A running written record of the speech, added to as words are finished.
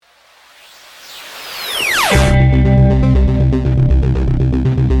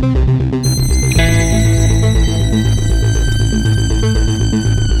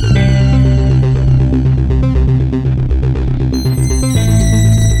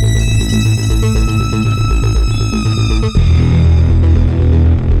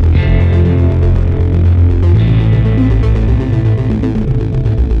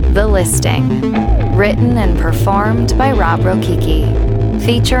The Listing, written and performed by Rob Rokicki,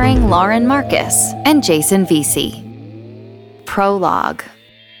 featuring Lauren Marcus and Jason Veasey. Prologue.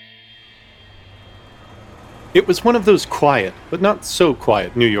 It was one of those quiet, but not so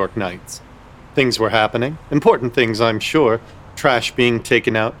quiet New York nights. Things were happening, important things, I'm sure, trash being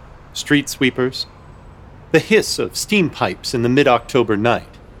taken out, street sweepers, the hiss of steam pipes in the mid-October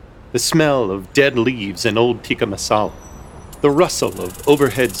night, the smell of dead leaves and old tikka masala, the rustle of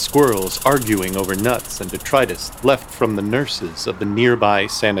overhead squirrels arguing over nuts and detritus left from the nurses of the nearby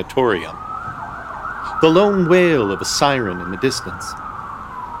sanatorium, the lone wail of a siren in the distance.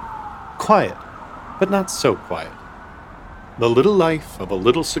 Quiet, but not so quiet. The little life of a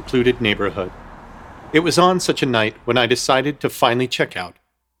little secluded neighborhood. It was on such a night when I decided to finally check out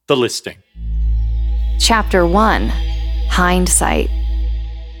The Listing. Chapter 1. Hindsight.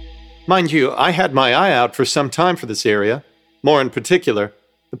 Mind you, I had my eye out for some time for this area. More in particular,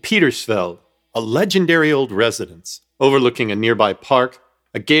 the Petersfeld, a legendary old residence, overlooking a nearby park,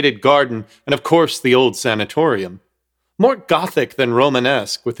 a gated garden, and of course the old sanatorium. More Gothic than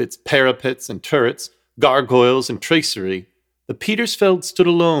Romanesque, with its parapets and turrets, gargoyles and tracery, the Petersfeld stood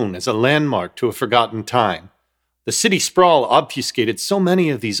alone as a landmark to a forgotten time. The city sprawl obfuscated so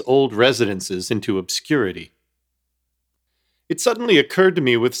many of these old residences into obscurity. It suddenly occurred to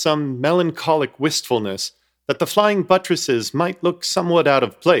me with some melancholic wistfulness that the flying buttresses might look somewhat out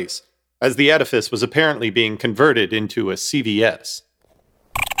of place, as the edifice was apparently being converted into a CVS.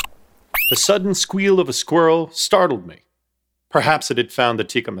 The sudden squeal of a squirrel startled me. Perhaps it had found the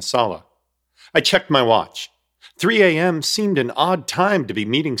tikka masala. I checked my watch. 3 a.m. seemed an odd time to be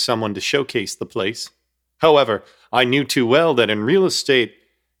meeting someone to showcase the place. However, I knew too well that in real estate,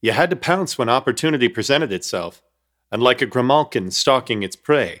 you had to pounce when opportunity presented itself. And like a grimalkin stalking its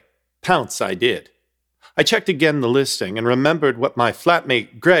prey, pounce I did. I checked again the listing and remembered what my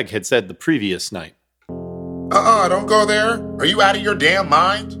flatmate Greg had said the previous night. Don't go there. Are you out of your damn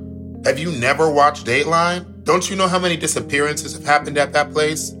mind? Have you never watched Dateline? Don't you know how many disappearances have happened at that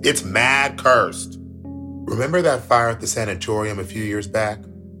place? It's mad cursed. Remember that fire at the sanatorium a few years back?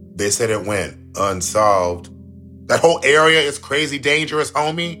 They said it went unsolved. That whole area is crazy dangerous,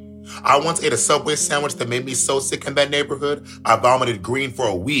 homie. I once ate a Subway sandwich that made me so sick in that neighborhood, I vomited green for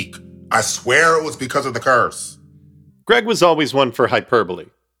a week. I swear it was because of the curse. Greg was always one for hyperbole.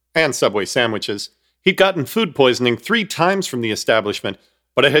 And Subway sandwiches. He'd gotten food poisoning 3 times from the establishment,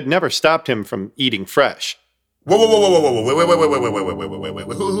 but it had never stopped him from eating fresh. Whoa, wait.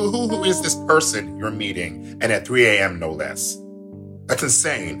 Who is this person you're meeting? And at 3 a.m. no less. That's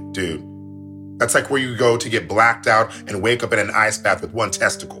insane, dude. That's like where you go to get blacked out and wake up in an ice bath with one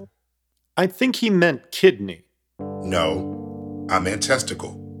testicle. I think he meant kidney. No, I meant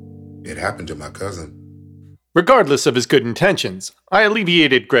testicle. It happened to my cousin. Regardless of his good intentions, I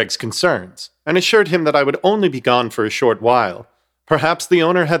alleviated Greg's concerns and assured him that I would only be gone for a short while. Perhaps the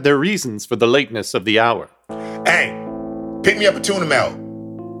owner had their reasons for the lateness of the hour. Hey, pick me up a tuna melt.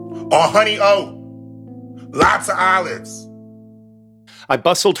 Or honey oat. Lots of olives. I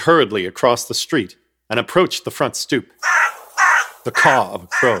bustled hurriedly across the street and approached the front stoop. The caw of a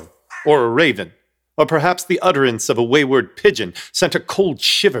crow, or a raven, or perhaps the utterance of a wayward pigeon sent a cold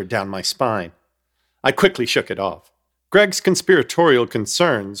shiver down my spine. I quickly shook it off. Greg's conspiratorial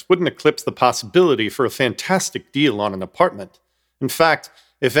concerns wouldn't eclipse the possibility for a fantastic deal on an apartment. In fact,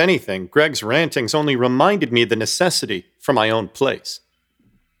 if anything, Greg's rantings only reminded me of the necessity for my own place.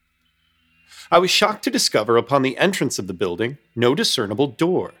 I was shocked to discover upon the entrance of the building no discernible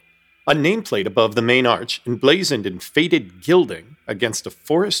door. A nameplate above the main arch, emblazoned in faded gilding against a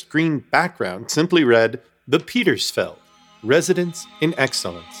forest green background, simply read, "The Petersfeld, Residence in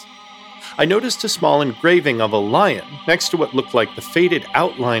Excellence." I noticed a small engraving of a lion next to what looked like the faded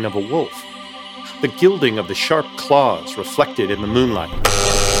outline of a wolf. The gilding of the sharp claws reflected in the moonlight.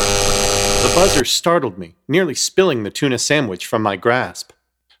 The buzzer startled me, nearly spilling the tuna sandwich from my grasp.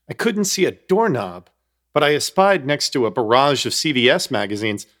 I couldn't see a doorknob, but I espied next to a barrage of CVS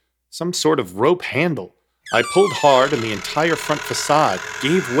magazines some sort of rope handle. I pulled hard and the entire front facade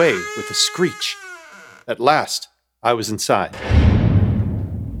gave way with a screech. At last, I was inside.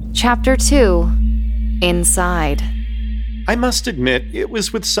 Chapter 2. Inside. I must admit, it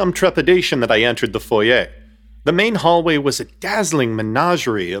was with some trepidation that I entered the foyer. The main hallway was a dazzling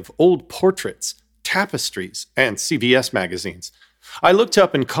menagerie of old portraits, tapestries, and CVS magazines. I looked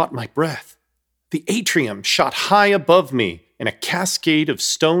up and caught my breath. The atrium shot high above me in a cascade of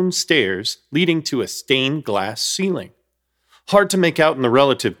stone stairs leading to a stained glass ceiling. Hard to make out in the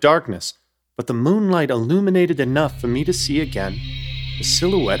relative darkness, but the moonlight illuminated enough for me to see again the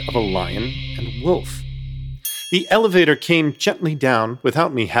silhouette of a lion and wolf. The elevator came gently down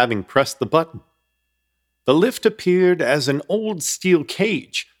without me having pressed the button. The lift appeared as an old steel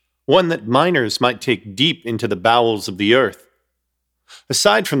cage, one that miners might take deep into the bowels of the earth.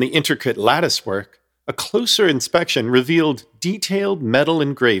 Aside from the intricate latticework, a closer inspection revealed detailed metal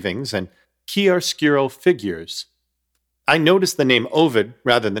engravings and chiaroscuro figures. I noticed the name Ovid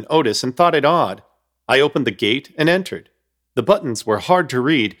rather than Otis and thought it odd. I opened the gate and entered. The buttons were hard to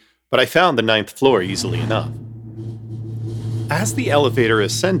read, but I found the 9th floor easily enough. As the elevator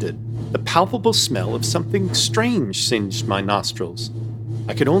ascended, the palpable smell of something strange singed my nostrils.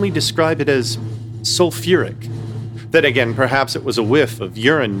 I could only describe it as sulfuric. Then again, perhaps it was a whiff of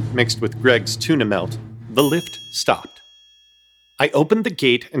urine mixed with Greg's tuna melt. The lift stopped. I opened the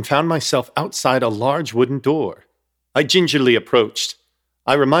gate and found myself outside a large wooden door. I gingerly approached.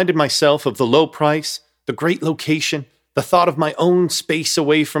 I reminded myself of the low price, the great location, the thought of my own space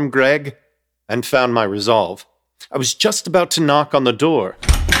away from Greg, and found my resolve. I was just about to knock on the door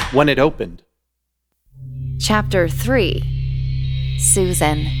when it opened. Chapter 3.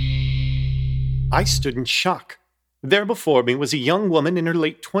 Susan. I stood in shock. There before me was a young woman in her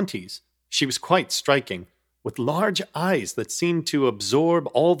late 20s. She was quite striking, with large eyes that seemed to absorb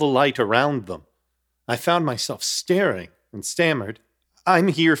all the light around them. I found myself staring and stammered, "I'm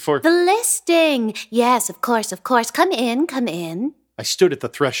here for..." "The listing! Yes, of course. Come in. I stood at the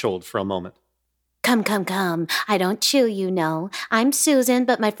threshold for a moment. Come. I don't chew, you know. I'm Susan,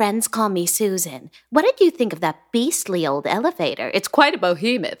 but my friends call me Susan. What did you think of that beastly old elevator? It's quite a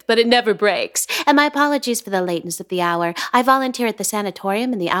behemoth, but it never breaks. And my apologies for the lateness of the hour. I volunteer at the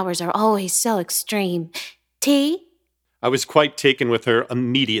sanatorium, and the hours are always so extreme. Tea?" I was quite taken with her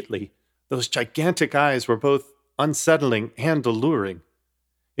immediately. Those gigantic eyes were both unsettling and alluring.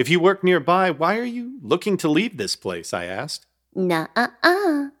 "If you work nearby, why are you looking to leave this place?" I asked.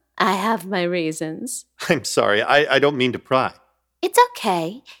 Nuh-uh. I have my reasons. I'm sorry, I don't mean to pry. It's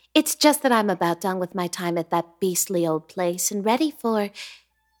okay. It's just that I'm about done with my time at that beastly old place and ready for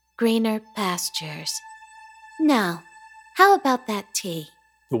greener pastures. Now, how about that tea?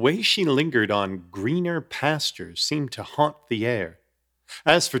 The way she lingered on greener pastures seemed to haunt the air.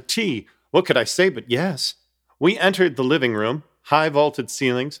 As for tea, what could I say but yes? We entered the living room, high vaulted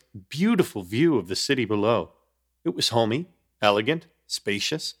ceilings, beautiful view of the city below. It was homey, elegant,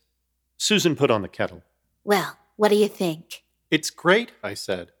 spacious. Susan put on the kettle. Well, what do you think? "It's great," I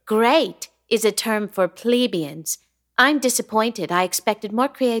said. Great is a term for plebeians. I'm disappointed. I expected more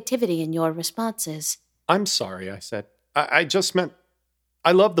creativity in your responses. "I'm sorry," I said. I just meant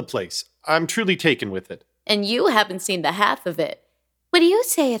I love the place. I'm truly taken with it." And you haven't seen the half of it. Would you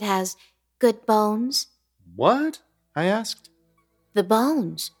say it has good bones? "What?" I asked. The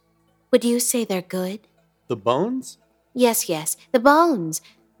bones. Would you say they're good? "The bones?" Yes, the bones.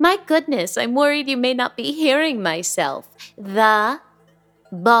 My goodness, I'm worried you may not be hearing myself. The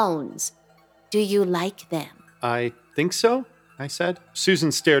bones. Do you like them? "I think so," I said.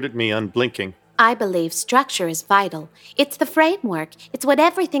 Susan stared at me, unblinking. I believe structure is vital. It's the framework. It's what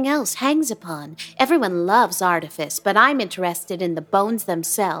everything else hangs upon. Everyone loves artifice, but I'm interested in the bones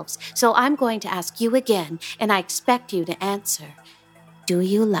themselves. So I'm going to ask you again, and I expect you to answer. Do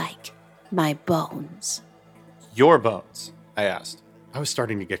you like my bones? "Your bones?" I asked. I was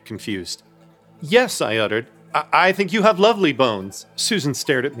starting to get confused. "Yes," I uttered. I think you have lovely bones." Susan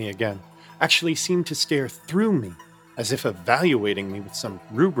stared at me again, actually seemed to stare through me, as if evaluating me with some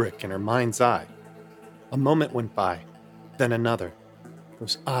rubric in her mind's eye. A moment went by, then another.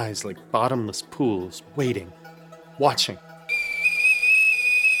 Those eyes like bottomless pools, waiting, watching.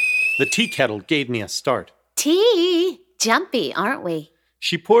 The tea kettle gave me a start. Tea? Jumpy, aren't we?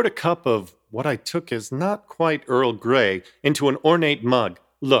 She poured a cup of what I took as not quite Earl Grey into an ornate mug.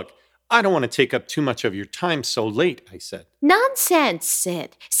 "Look, I don't want to take up too much of your time so late," I said. Nonsense,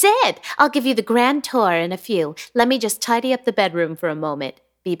 Sid. Sid, I'll give you the grand tour in a few. Let me just tidy up the bedroom for a moment.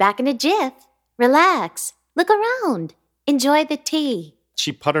 Be back in a jiff. Relax. Look around. Enjoy the tea.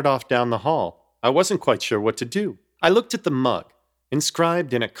 She puttered off down the hall. I wasn't quite sure what to do. I looked at the mug.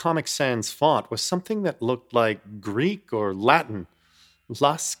 Inscribed in a Comic Sans font was something that looked like Greek or Latin.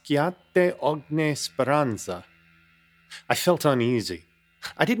 Lasciate ogni speranza. I felt uneasy.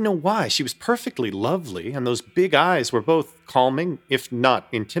 I didn't know why. She was perfectly lovely, and those big eyes were both calming, if not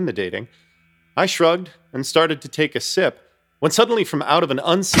intimidating. I shrugged and started to take a sip, when suddenly from out of an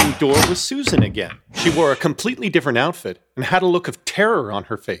unseen door was Susan again. She wore a completely different outfit and had a look of terror on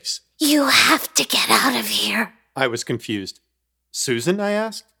her face. You have to get out of here. I was confused. Susan, I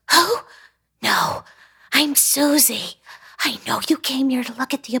asked? Oh, no, I'm Susie. I know you came here to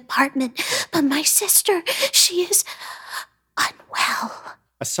look at the apartment, but my sister, she is unwell.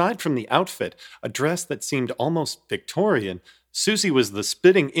 Aside from the outfit, a dress that seemed almost Victorian, Susie was the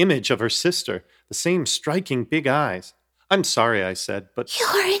spitting image of her sister, the same striking big eyes. I'm sorry, I said, but...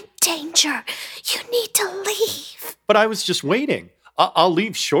 You're in danger. You need to leave. But I was just waiting. I'll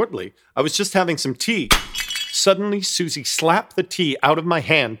leave shortly. I was just having some tea. Suddenly, Susie slapped the tea out of my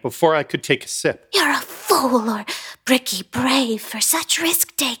hand before I could take a sip. You're a fool or bricky brave for such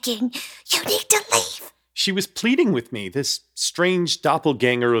risk-taking. You need to leave. She was pleading with me, this strange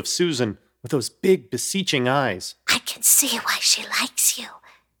doppelganger of Susan with those big, beseeching eyes. I can see why she likes you.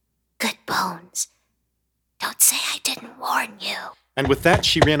 Good bones. Don't say I didn't warn you. And with that,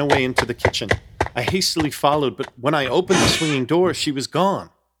 she ran away into the kitchen. I hastily followed, but when I opened the swinging door, she was gone,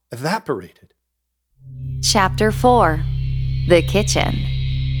 evaporated. Chapter 4. The Kitchen.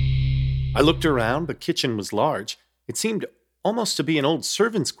 I looked around. The kitchen was large. It seemed almost to be an old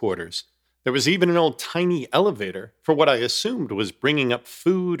servant's quarters. There was even an old tiny elevator for what I assumed was bringing up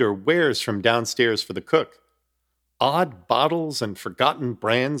food or wares from downstairs for the cook. Odd bottles and forgotten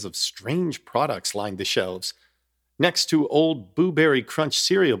brands of strange products lined the shelves. Next to old Blueberry Crunch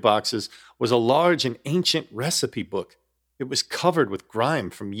cereal boxes was a large and ancient recipe book. It was covered with grime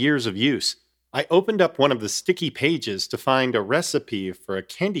from years of use. I opened up one of the sticky pages to find a recipe for a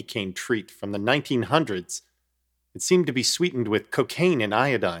candy cane treat from the 1900s. It seemed to be sweetened with cocaine and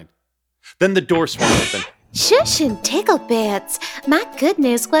iodine. Then the door swung open. Shush and tickle bits. My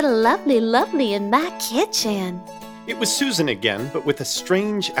goodness, what a lovely in my kitchen. It was Susan again, but with a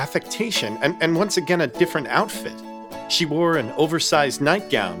strange affectation and once again a different outfit. She wore an oversized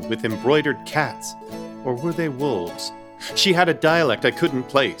nightgown with embroidered cats. Or were they wolves? She had a dialect I couldn't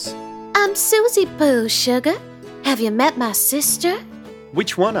place. I'm Susie Pooh, sugar. Have you met my sister?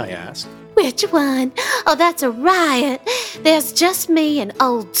 Which one, I asked. Which one? Oh, that's a riot. There's just me and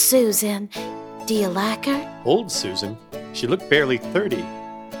old Susan. Do you like her? Old Susan? She looked barely 30.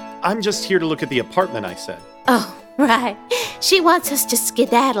 I'm just here to look at the apartment, I said. Oh, right. She wants us to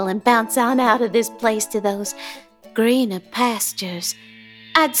skedaddle and bounce on out of this place to those greener pastures.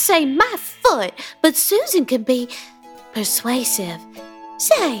 I'd say my foot, but Susan can be persuasive.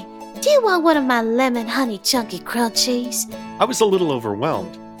 Say, do you want one of my lemon honey chunky crunchies? I was a little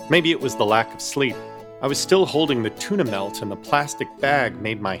overwhelmed. Maybe it was the lack of sleep. I was still holding the tuna melt, and the plastic bag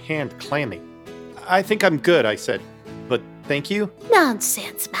made my hand clammy. I think I'm good, I said. But thank you?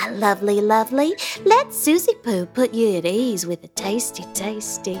 Nonsense, my lovely. Let Susie Pooh put you at ease with a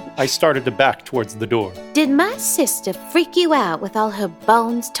tasty. I started to back towards the door. Did my sister freak you out with all her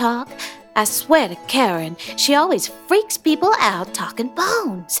bones talk? I swear to Karen, she always freaks people out talking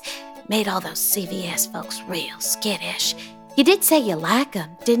bones. Made all those CVS folks real skittish. You did say you like them,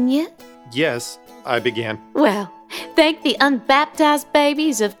 didn't you? Yes, I began. Well, thank the unbaptized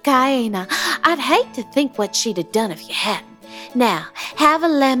babies of Cayena. I'd hate to think what she'd have done if you hadn't. Now, have a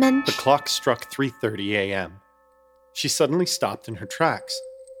lemon. The clock struck 3:30 a.m. She suddenly stopped in her tracks.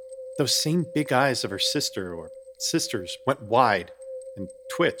 Those same big eyes of her sister or sisters went wide and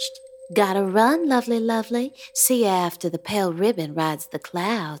twitched. Gotta run, lovely. See you after the pale ribbon rides the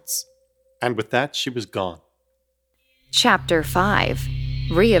clouds. And with that, she was gone. Chapter 5.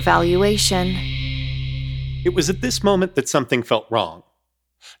 Reevaluation. It was at this moment that something felt wrong.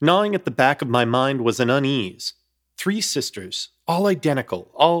 Gnawing at the back of my mind was an unease. 3 sisters, all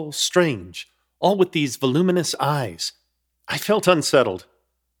identical, all strange, all with these voluminous eyes. I felt unsettled.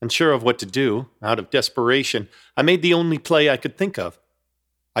 Unsure of what to do, out of desperation, I made the only play I could think of.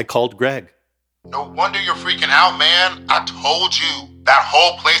 I called Greg. No wonder you're freaking out, man. I told you. That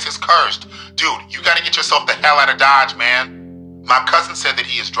whole place is cursed. Dude, you gotta get yourself the hell out of Dodge, man. My cousin said that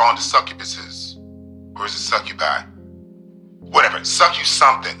he is drawn to succubuses. Or is it succubi? Whatever, succubus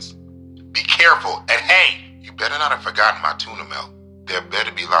somethings. Be careful. And hey, you better not have forgotten my tuna melt. There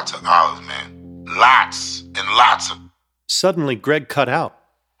better be lots of olives, man. Lots and lots of... Suddenly, Greg cut out.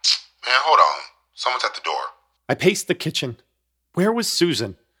 Man, hold on. Someone's at the door. I paced the kitchen. Where was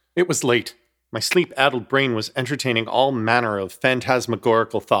Susan? It was late. My sleep-addled brain was entertaining all manner of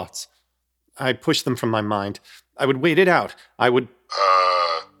phantasmagorical thoughts. I pushed them from my mind. I would wait it out.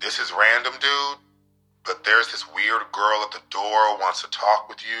 This is random, dude. But there's this weird girl at the door wants to talk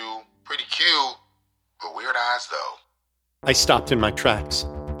with you. Pretty cute, but weird eyes, though. I stopped in my tracks.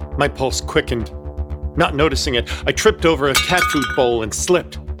 My pulse quickened. Not noticing it, I tripped over a cat food bowl and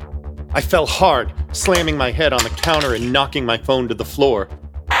slipped. I fell hard, slamming my head on the counter and knocking my phone to the floor.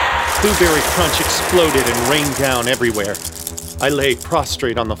 Blueberry Crunch exploded and rained down everywhere. I lay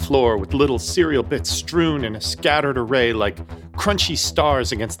prostrate on the floor with little cereal bits strewn in a scattered array like crunchy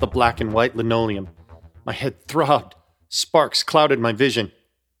stars against the black and white linoleum. My head throbbed. Sparks clouded my vision.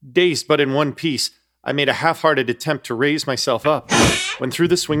 Dazed but in one piece, I made a half-hearted attempt to raise myself up, when through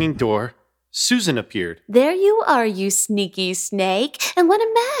the swinging door, Susan appeared. There you are, you sneaky snake. And what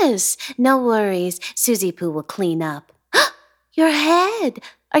a mess. No worries. Susie Pooh will clean up. Your head.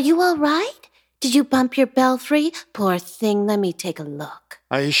 Are you all right? Did you bump your belfry? Poor thing, let me take a look.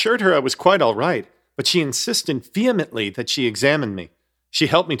 I assured her I was quite all right, but she insisted vehemently that she examine me. She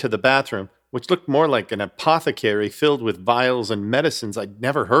helped me to the bathroom, which looked more like an apothecary filled with vials and medicines I'd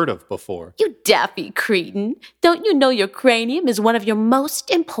never heard of before. You daffy cretin. Don't you know your cranium is one of your most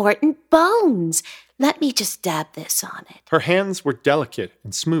important bones? Let me just dab this on it. Her hands were delicate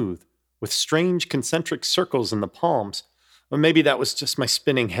and smooth, with strange concentric circles in the palms. Or maybe that was just my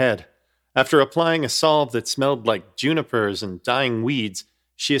spinning head. After applying a salve that smelled like junipers and dying weeds,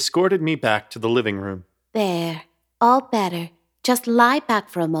 she escorted me back to the living room. There, all better. Just lie back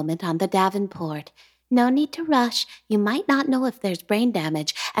for a moment on the Davenport. No need to rush. You might not know if there's brain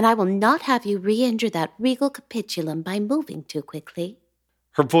damage, and I will not have you re-injure that regal capitulum by moving too quickly.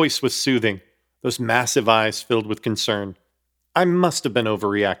 Her voice was soothing, those massive eyes filled with concern. I must have been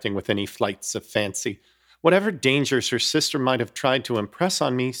overreacting with any flights of fancy. Whatever dangers her sister might have tried to impress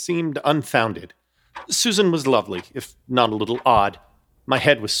on me seemed unfounded. Susan was lovely, if not a little odd. My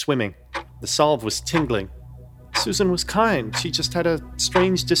head was swimming. The salve was tingling. Susan was kind. She just had a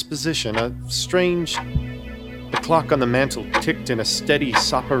strange disposition, The clock on the mantel ticked in a steady,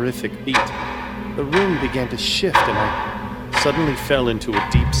 soporific beat. The room began to shift, and I suddenly fell into a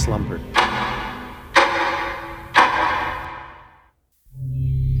deep slumber.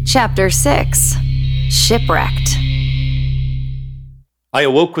 Chapter 6. Shipwrecked. I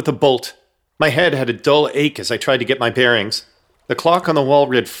awoke with a bolt. My head had a dull ache as I tried to get my bearings. The clock on the wall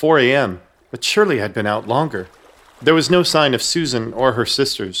read 4 a.m., but surely I'd been out longer. There was no sign of Susan or her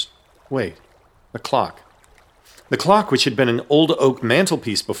sisters. Wait, the clock. The clock, which had been an old oak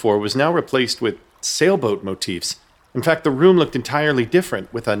mantelpiece before, was now replaced with sailboat motifs. In fact, the room looked entirely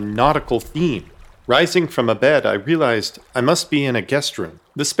different, with a nautical theme. Rising from a bed, I realized I must be in a guest room.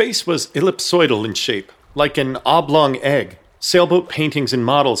 The space was ellipsoidal in shape, like an oblong egg. Sailboat paintings and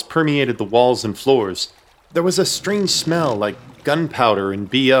models permeated the walls and floors. There was a strange smell like gunpowder and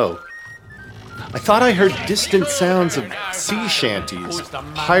B.O. I thought I heard distant sounds of sea shanties,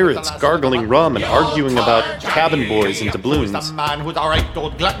 pirates gargling rum and arguing about cabin boys and doubloons. The man who's a right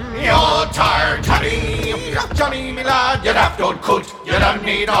old glutton. You're tired, Johnny, me lad, you'd have to coot. You don't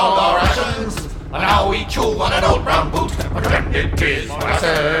need all the rations. And now we chew on an old brown boot. Pretend it is what I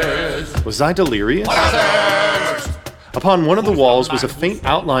says. Was I delirious? What I says. Upon one of the walls was a faint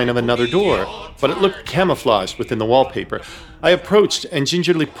outline of another door, but it looked camouflaged within the wallpaper. I approached and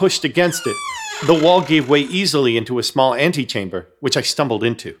gingerly pushed against it. The wall gave way easily into a small antechamber, which I stumbled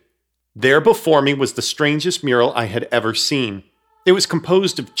into. There before me was the strangest mural I had ever seen. It was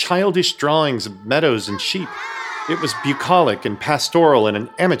composed of childish drawings of meadows and sheep. It was bucolic and pastoral in an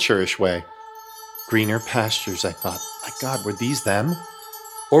amateurish way. Greener pastures, I thought. My God, were these them?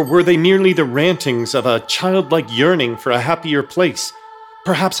 Or were they merely the rantings of a childlike yearning for a happier place?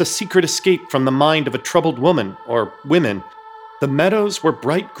 Perhaps a secret escape from the mind of a troubled woman, or women. The meadows were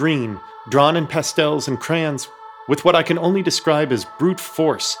bright green, drawn in pastels and crayons, with what I can only describe as brute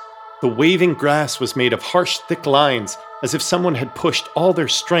force. The waving grass was made of harsh, thick lines, as if someone had pushed all their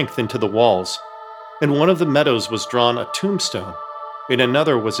strength into the walls. In one of the meadows was drawn a tombstone. In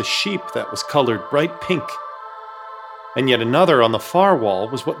another was a sheep that was colored bright pink. And yet another on the far wall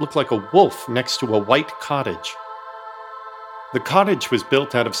was what looked like a wolf next to a white cottage. The cottage was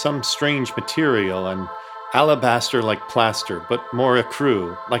built out of some strange material, an alabaster like plaster, but more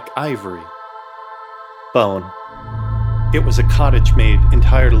ecru, like ivory. Bone. It was a cottage made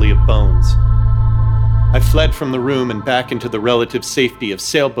entirely of bones. I fled from the room and back into the relative safety of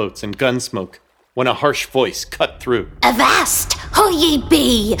sailboats and gunsmoke, when a harsh voice cut through. Avast! Who ye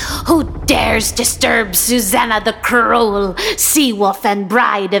be? Who dares disturb Susanna the cruel, sea-wolf and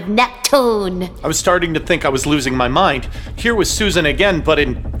bride of Neptune? I was starting to think I was losing my mind. Here was Susan again, but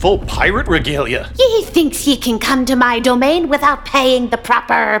in full pirate regalia. Ye thinks ye can come to my domain without paying the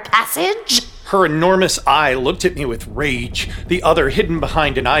proper passage? Her enormous eye looked at me with rage, the other hidden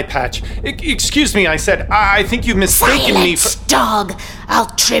behind an eye patch. Excuse me, I said. I think you've mistaken me for... Silence, dog! I'll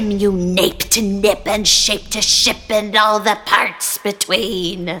trim you nape to nip and shape to ship and all the parts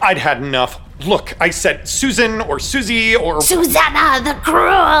between. I'd had enough. Look, I said Susan or Susie or... Susanna the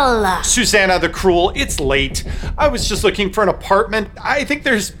Cruel! Susanna the Cruel, it's late. I was just looking for an apartment. I think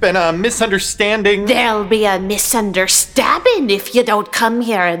there's been a misunderstanding. There'll be a misunderstanding if you don't come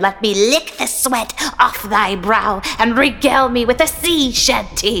here and let me lick the sweat off thy brow and regale me with a sea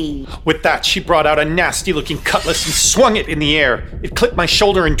shanty. With that, she brought out a nasty-looking cutlass and swung it in the air. It clipped my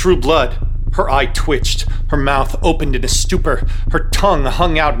shoulder and drew blood. Her eye twitched, her mouth opened in a stupor, her tongue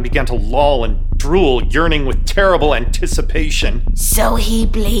hung out and began to loll and drool, yearning with terrible anticipation. So he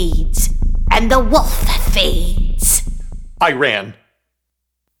bleeds, and the wolf feeds. I ran.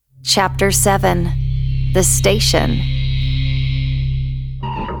 Chapter 7. The Station.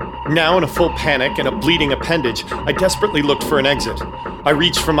 Now in a full panic and a bleeding appendage, I desperately looked for an exit. I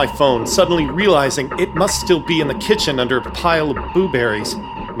reached for my phone, suddenly realizing it must still be in the kitchen under a pile of blueberries.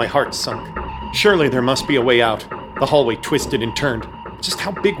 My heart sunk. Surely there must be a way out. The hallway twisted and turned. Just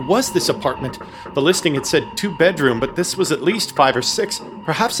how big was this apartment? The listing had said 2-bedroom, but this was at least 5 or 6,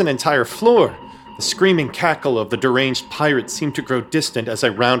 perhaps an entire floor. The screaming cackle of the deranged pirate seemed to grow distant as I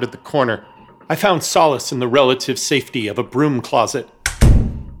rounded the corner. I found solace in the relative safety of a broom closet.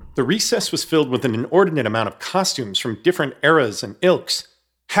 The recess was filled with an inordinate amount of costumes from different eras and ilks.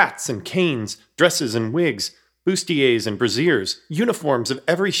 Hats and canes, dresses and wigs, bustiers and brassieres, uniforms of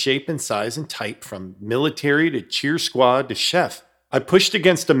every shape and size and type, from military to cheer squad to chef. I pushed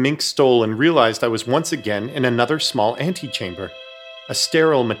against a mink stole and realized I was once again in another small antechamber. A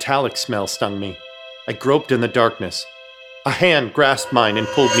sterile metallic smell stung me. I groped in the darkness. A hand grasped mine and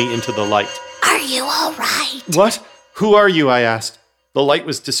pulled me into the light. Are you all right? What? Who are you? I asked. The light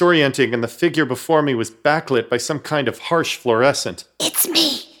was disorienting and the figure before me was backlit by some kind of harsh fluorescent. It's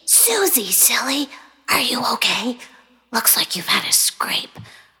me, Susie, silly. Are you okay? Looks like you've had a scrape.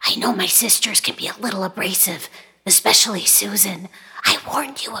 I know my sisters can be a little abrasive, especially Susan. I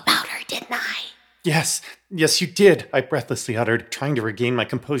warned you about her, didn't I? Yes, you did, I breathlessly uttered, trying to regain my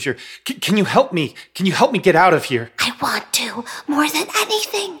composure. Can you help me? Can you help me get out of here? I want to, more than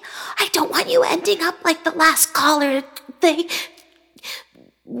anything. I don't want you ending up like the last caller. They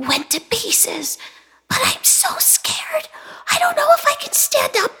went to pieces. But I'm so scared. I don't know if I can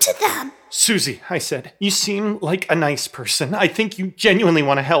stand up to them. Susie, I said, you seem like a nice person. I think you genuinely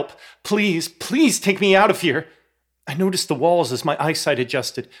want to help. Please take me out of here. I noticed the walls as my eyesight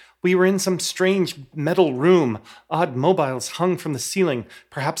adjusted. We were in some strange metal room. Odd mobiles hung from the ceiling,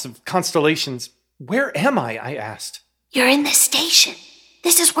 perhaps of constellations. Where am I asked. You're in the station.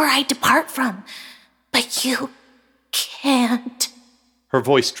 This is where I depart from. But you can't. Her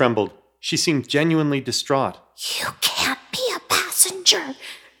voice trembled. She seemed genuinely distraught. You can't be a passenger.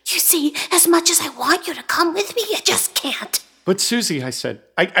 You see, as much as I want you to come with me, you just can't. But Susie, I said,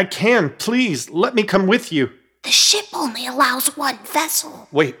 I can. Please, let me come with you. The ship only allows one vessel.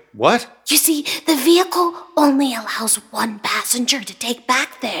 Wait, what? You see, the vehicle only allows one passenger to take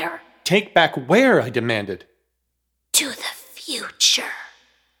back there. Take back where? I demanded. To the future.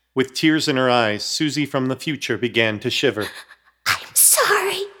 With tears in her eyes, Susie from the future began to shiver. I'm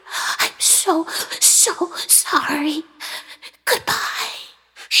sorry. I'm so sorry. Goodbye.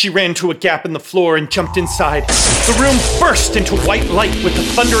 She ran to a gap in the floor and jumped inside. The room burst into white light with a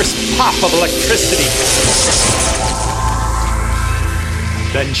thunderous pop of electricity.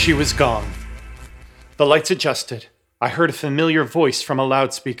 Then she was gone. The lights adjusted. I heard a familiar voice from a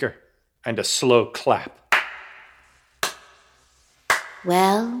loudspeaker and a slow clap.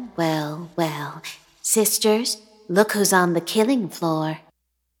 Well. Sisters, look who's on the killing floor.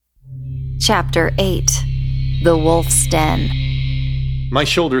 Chapter 8. The Wolf's Den. My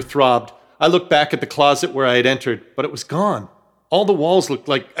shoulder throbbed. I looked back at the closet where I had entered, but it was gone. All the walls looked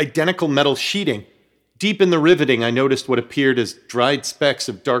like identical metal sheeting. Deep in the riveting, I noticed what appeared as dried specks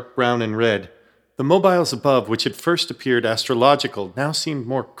of dark brown and red. The mobiles above, which had first appeared astrological, now seemed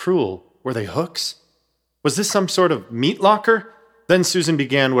more cruel. Were they hooks? Was this some sort of meat locker? Then Susan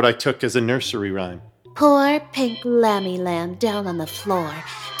began what I took as a nursery rhyme. Poor pink lammy lamb down on the floor.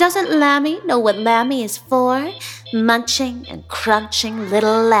 Doesn't Lammy know what Lammy is for? Munching and crunching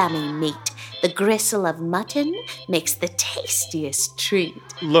little lammy meat. The gristle of mutton makes the tastiest treat.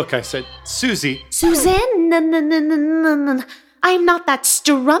 Look, I said, Susie. Suzanne, no. I'm not that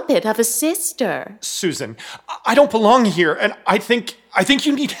strumpet of a sister. Susan, I don't belong here, and I think I think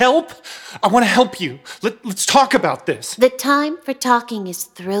you need help. I want to help you. Let's talk about this. The time for talking is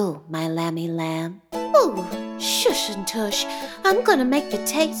through, my lammy lamb. Ooh, shush and tush. I'm gonna make the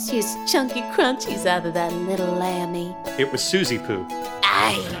tastiest chunky crunchies out of that little lammy. It was Susie Pooh.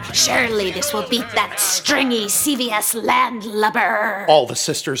 Aye, surely this will beat that stringy CVS landlubber. All the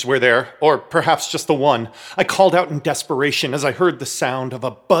sisters were there, or perhaps just the one. I called out in desperation as I heard the sound of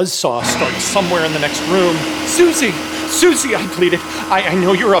a buzzsaw start somewhere in the next room. Susie, I pleaded. I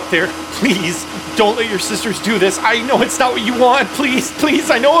know you're up there. Please, don't let your sisters do this. I know it's not what you want. Please,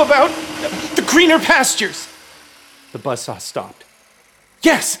 I know about the greener pastures. The buzzsaw stopped.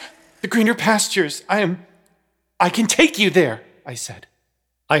 Yes, the greener pastures. I can take you there, I said.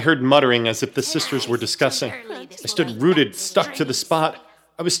 I heard muttering as if the sisters were discussing. I stood rooted, stuck to the spot.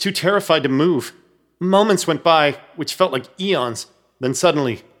 I was too terrified to move. Moments went by, which felt like eons. Then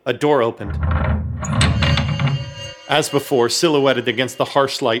suddenly, a door opened. As before, silhouetted against the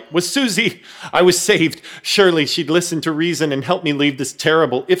harsh light, was Susie. I was saved. Surely she'd listen to reason and help me leave this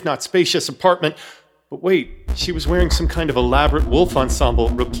terrible, if not spacious, apartment. But wait, she was wearing some kind of elaborate wolf ensemble,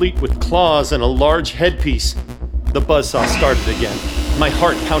 replete with claws and a large headpiece. The buzzsaw started again. My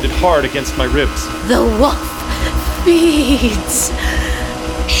heart pounded hard against my ribs. The wolf feeds.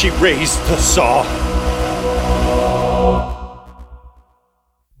 She raised the saw.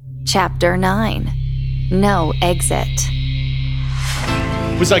 Chapter 9. No exit.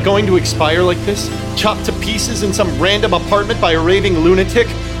 Was I going to expire like this? Chopped to pieces in some random apartment by a raving lunatic?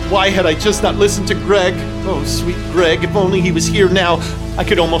 Why had I just not listened to Greg? Oh, sweet Greg, if only he was here now. I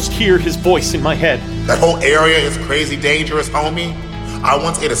could almost hear his voice in my head. That whole area is crazy dangerous, homie. I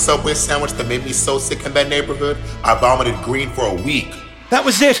once ate a Subway sandwich that made me so sick in that neighborhood, I vomited green for a week. That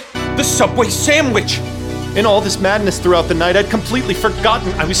was it! The Subway sandwich! In all this madness throughout the night, I'd completely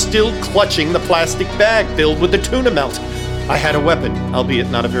forgotten I was still clutching the plastic bag filled with the tuna melt. I had a weapon, albeit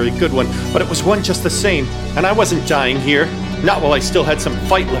not a very good one, but it was one just the same, and I wasn't dying here. Not while I still had some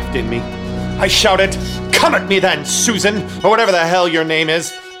fight left in me. I shouted, "Come at me then, Susan, or whatever the hell your name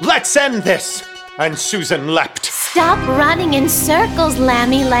is. Let's end this!" And Susan leapt. Stop running in circles,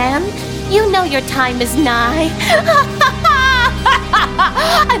 lammy lamb. You know your time is nigh.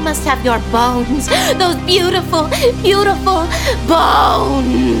 I must have your bones. Those beautiful, beautiful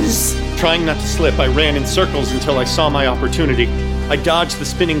bones. Trying not to slip, I ran in circles until I saw my opportunity. I dodged the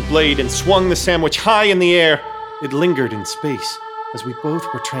spinning blade and swung the sandwich high in the air. It lingered in space as we both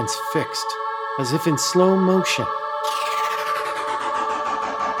were transfixed, as if in slow motion.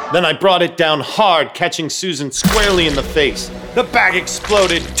 Then I brought it down hard, catching Susan squarely in the face. The bag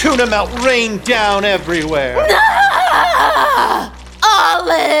exploded. Tuna melt rained down everywhere.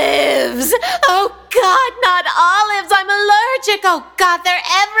 Olives! Oh God, not olives! I'm allergic! Oh God, they're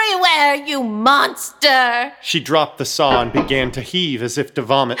everywhere, you monster! She dropped the saw and began to heave as if to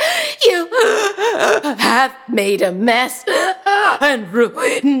vomit. You have made a mess and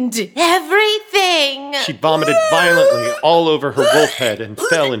ruined everything! She vomited violently all over her wolf head and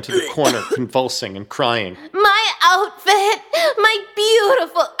fell into the corner, convulsing and crying. My outfit! My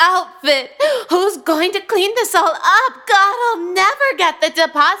beautiful outfit! Who's going to clean this all up? God, I'll never get the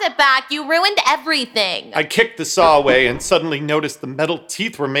deposit back. You ruined everything. I kicked the saw away and suddenly noticed the metal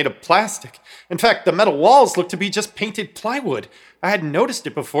teeth were made of plastic. In fact, the metal walls looked to be just painted plywood. I hadn't noticed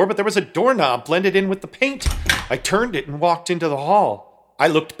it before, but there was a doorknob blended in with the paint. I turned it and walked into the hall. I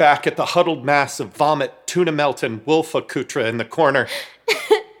looked back at the huddled mass of vomit, tuna melt, and wolf accoutre in the corner.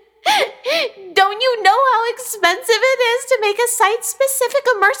 Don't you know how expensive it is to make a site-specific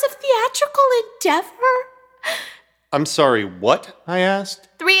immersive theatrical endeavor? I'm sorry, what? I asked.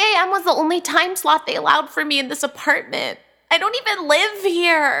 3 a.m. was the only time slot they allowed for me in this apartment. I don't even live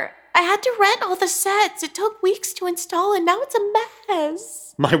here. I had to rent all the sets. It took weeks to install, and now it's a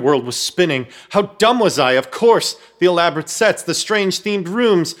mess. My world was spinning. How dumb was I? Of course. The elaborate sets, the strange themed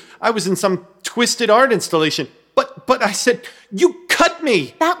rooms. I was in some twisted art installation. But I said, you cut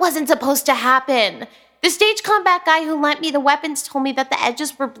me! That wasn't supposed to happen. The stage combat guy who lent me the weapons told me that the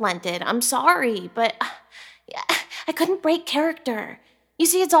edges were blended. I'm sorry, but I couldn't break character. You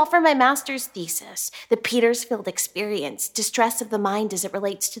see, it's all for my master's thesis, the Petersfield experience, distress of the mind as it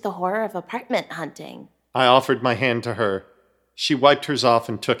relates to the horror of apartment hunting. I offered my hand to her. She wiped hers off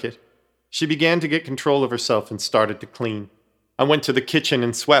and took it. She began to get control of herself and started to clean. I went to the kitchen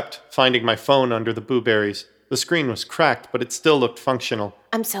and swept, finding my phone under the blueberries. The screen was cracked, but it still looked functional.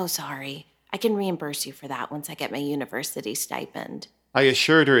 I'm so sorry. I can reimburse you for that once I get my university stipend. I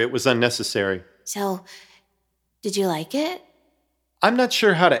assured her it was unnecessary. So, did you like it? I'm not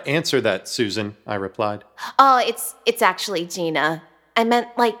sure how to answer that, Susan, I replied. Oh, it's actually Gina. I meant,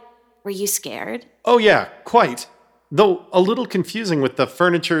 were you scared? Oh yeah, quite. Though a little confusing with the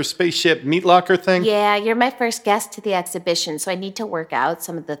furniture, spaceship, meat locker thing. Yeah, you're my first guest to the exhibition, so I need to work out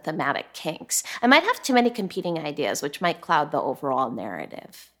some of the thematic kinks. I might have too many competing ideas, which might cloud the overall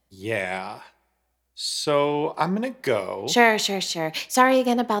narrative. Yeah. So I'm gonna go. Sure. Sorry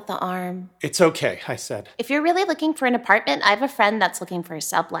again about the arm. It's okay, I said. If you're really looking for an apartment, I have a friend that's looking for a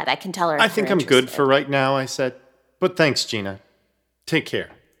sublet. I can tell her if I think you're I'm good interested. for right now, I said. But thanks, Gina. Take care.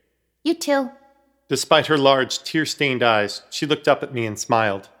 You too. Despite her large, tear-stained eyes, she looked up at me and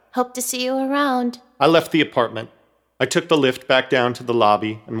smiled. Hope to see you around. I left the apartment. I took the lift back down to the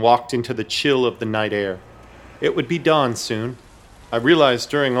lobby and walked into the chill of the night air. It would be dawn soon. I realized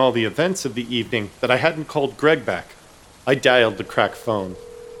during all the events of the evening that I hadn't called Greg back. I dialed the crack phone.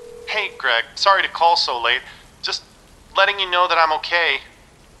 Hey, Greg. Sorry to call so late. Just letting you know that I'm okay.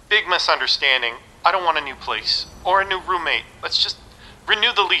 Big misunderstanding. I don't want a new place. Or a new roommate. Let's just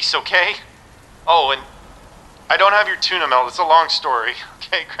renew the lease, okay? Oh, and I don't have your tuna melt. It's a long story.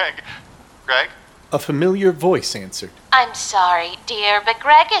 Okay, Greg? Greg? A familiar voice answered. I'm sorry, dear, but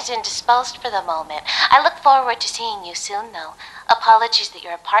Greg is indisposed for the moment. I look forward to seeing you soon, though. Apologies that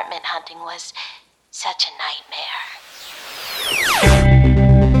your apartment hunting was such a nightmare.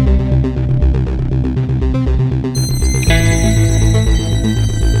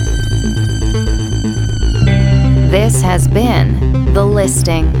 This has been The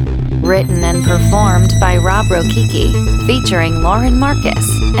Listing, written and performed by Rob Rokicki, featuring Lauren Marcus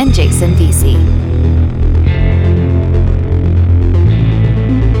and Jason Veasey.